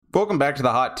Welcome back to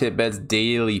the Hot Tip Bets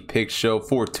Daily Pick Show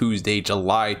for Tuesday,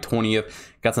 July 20th.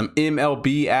 Got some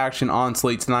MLB action on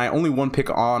slate tonight. Only one pick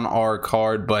on our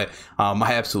card, but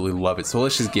I absolutely love it. So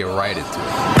let's just get right into it.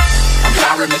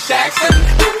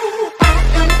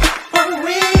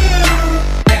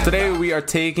 Today we are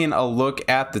taking a look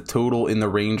at the total in the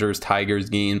Rangers-Tigers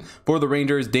game. For the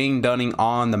Rangers, Dane Dunning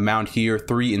on the mound here,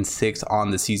 3-6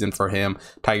 on the season for him.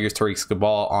 Tigers, Tarik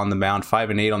Skubal on the mound,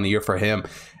 5-8 on the year for him.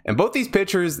 And both these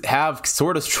pitchers have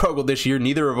sort of struggled this year.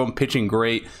 Neither of them pitching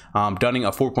great. Dunning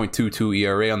a 4.22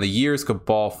 ERA on the year.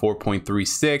 Skubal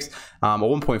 4.36. A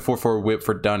 1.44 whip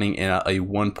for Dunning and a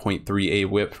 1.38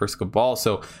 whip for Skubal.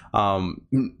 So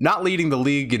not leading the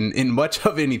league in much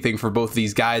of anything for both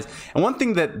these guys. And one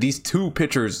thing that these two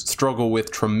pitchers struggle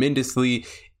with tremendously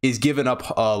is giving up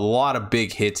a lot of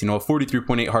big hits. You know, a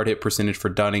 43.8 hard hit percentage for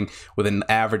Dunning with an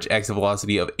average exit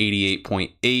velocity of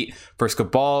 88.8. For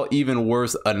Skubal, even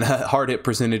worse, a hard hit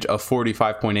percentage of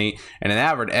 45.8 and an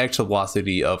average exit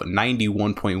velocity of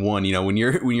 91.1. You know, when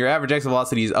your average exit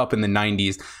velocity is up in the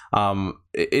 90s,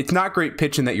 it's not great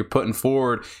pitching that you're putting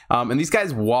forward. And these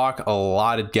guys walk a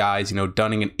lot of guys. You know,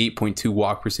 Dunning an 8.2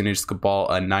 walk percentage, Skubal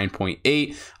a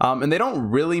 9.8. And they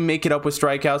don't really make it up with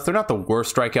strikeouts. They're not the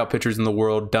worst strikeout pitchers in the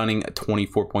world. Dunning a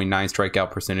 24.9 strikeout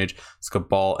percentage,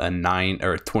 Skubal a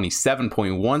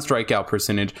 27.1 strikeout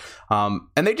percentage.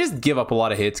 And they just give up a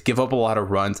lot of hits, give up a lot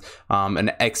of runs.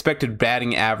 An expected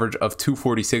batting average of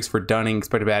 246 for Dunning,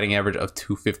 expected batting average of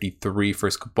 253 for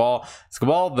Skubal.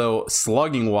 Skubal, though,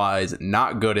 slugging wise,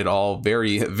 not good at all.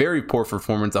 Very, very poor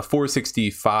performance. A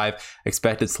 465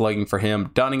 expected slugging for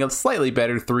him. Dunning a slightly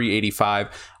better 385.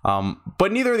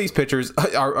 But neither of these pitchers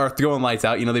are throwing lights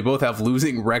out. You know, they both have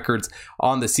losing records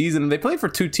on the season, and they play for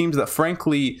two teams that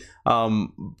frankly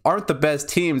aren't the best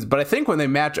teams. But I think when they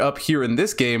match up here in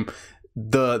this game,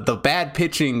 the bad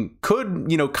pitching could,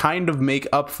 you know, kind of make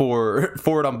up for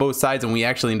it on both sides, and we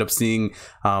actually end up seeing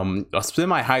a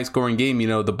semi high scoring game. You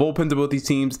know, the bullpens of both these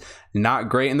teams not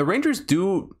great, and the Rangers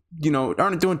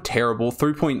aren't doing terrible.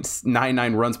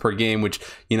 3.99 runs per game, which,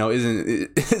 you know,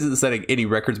 isn't setting any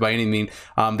records by any means.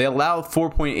 They allow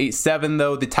 4.87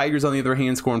 though. The Tigers, on the other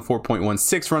hand, scoring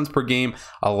 4.16 runs per game,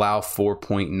 allow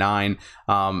 4.9.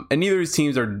 And neither of these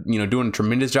teams are, you know, doing a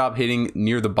tremendous job hitting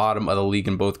near the bottom of the league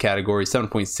in both categories.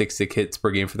 7.66 hits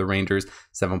per game for the Rangers,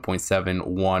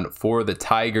 7.71 for the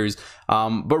Tigers.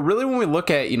 But really, when we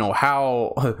look at, you know,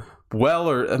 how well,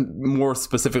 or more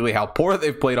specifically how poor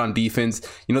they've played on defense,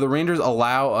 you know, the Rangers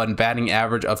allow a batting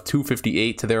average of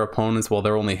 258 to their opponents while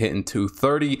they're only hitting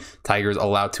 230. Tigers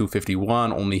allow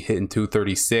 251, only hitting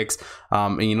 236.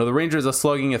 And you know, the Rangers are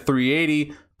slugging at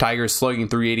 380, Tigers slugging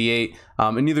 388.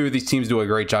 And neither of these teams do a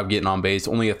great job getting on base.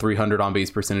 Only a 300 on base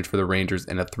percentage for the Rangers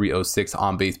and a 306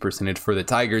 on base percentage for the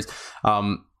Tigers.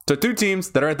 So two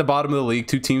teams that are at the bottom of the league,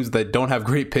 two teams that don't have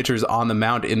great pitchers on the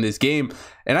mound in this game.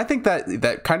 And I think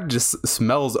that kind of just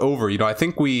smells over. You know, I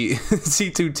think we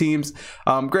see two teams,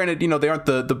 granted, you know, they aren't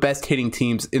the best hitting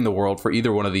teams in the world for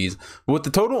either one of these. But with the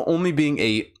total only being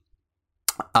 8,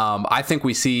 I think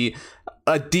we see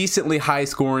a decently high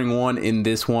scoring one in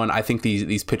this one. I think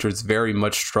these pitchers very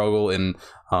much struggle, and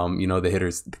you know, the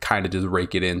hitters kind of just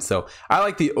rake it in. So I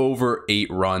like the over 8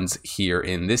 runs here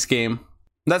in this game.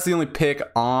 That's the only pick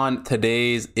on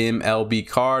today's MLB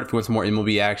card. If you want some more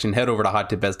MLB action, head over to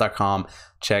hottipbets.com.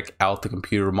 Check out the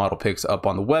computer model picks up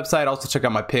on the website. Also check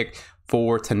out my pick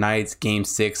for tonight's Game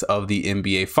 6 of the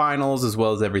NBA Finals, as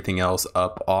well as everything else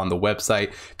up on the website.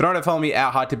 If you don't already follow me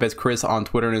at HotTipBetsChris on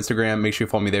Twitter and Instagram, make sure you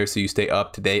follow me there so you stay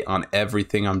up to date on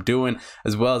everything I'm doing,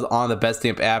 as well as on the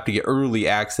BetStamp app to get early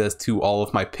access to all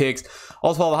of my picks.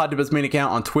 Also follow the Hot Tip Bets main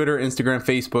account on Twitter, Instagram,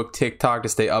 Facebook, TikTok to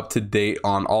stay up to date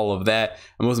on all of that.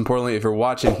 And most importantly, if you're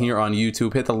watching here on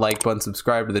YouTube, hit the like button,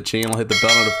 subscribe to the channel, hit the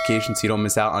bell notification so you don't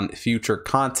miss out on future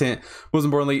content. Most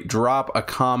importantly, drop a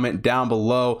comment down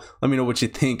below. Let me know what you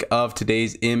think of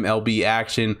today's MLB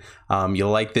action. You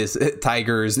like this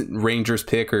Tigers Rangers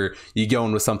pick, or you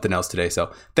going with something else today?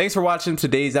 So thanks for watching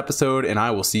today's episode, and I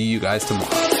will see you guys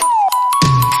tomorrow.